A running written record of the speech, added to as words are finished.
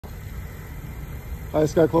Hi,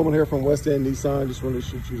 Scott Coleman here from West End Nissan. Just wanted to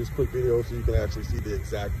shoot you this quick video so you can actually see the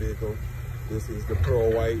exact vehicle. This is the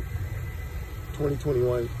pearl white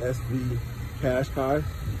 2021 SV Qashqai.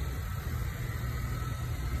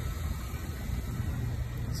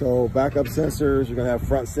 So backup sensors, you're gonna have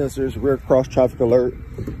front sensors, rear cross traffic alert.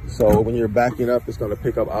 So when you're backing up, it's gonna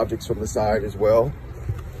pick up objects from the side as well.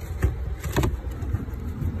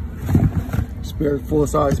 Full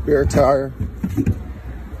size spare tire.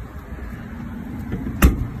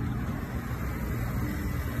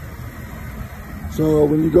 So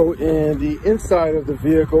when you go in the inside of the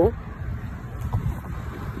vehicle,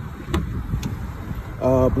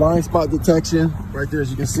 blind spot detection right there, as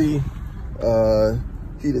you can see,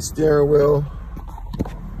 heated steering wheel,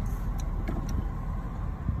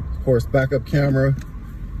 of course backup camera,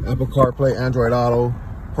 Apple CarPlay, Android Auto,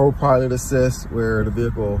 Pro Pilot Assist, where the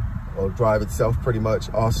vehicle will drive itself pretty much.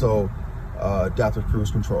 Also adaptive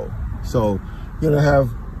cruise control. So you're gonna have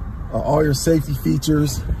all your safety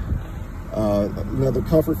features. Another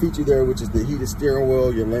comfort feature there, which is the heated steering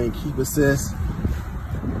wheel, your lane keep assist,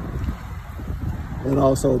 and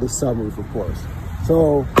also the sunroof, of course.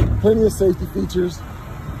 So plenty of safety features,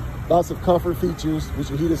 lots of comfort features with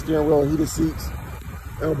your heated steering wheel and heated seats,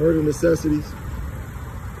 Alberta necessities.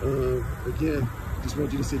 Again, just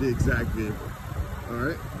want you to see the exact vehicle. All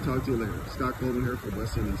right, talk to you later. Scott Coleman here from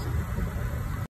West End Nissan.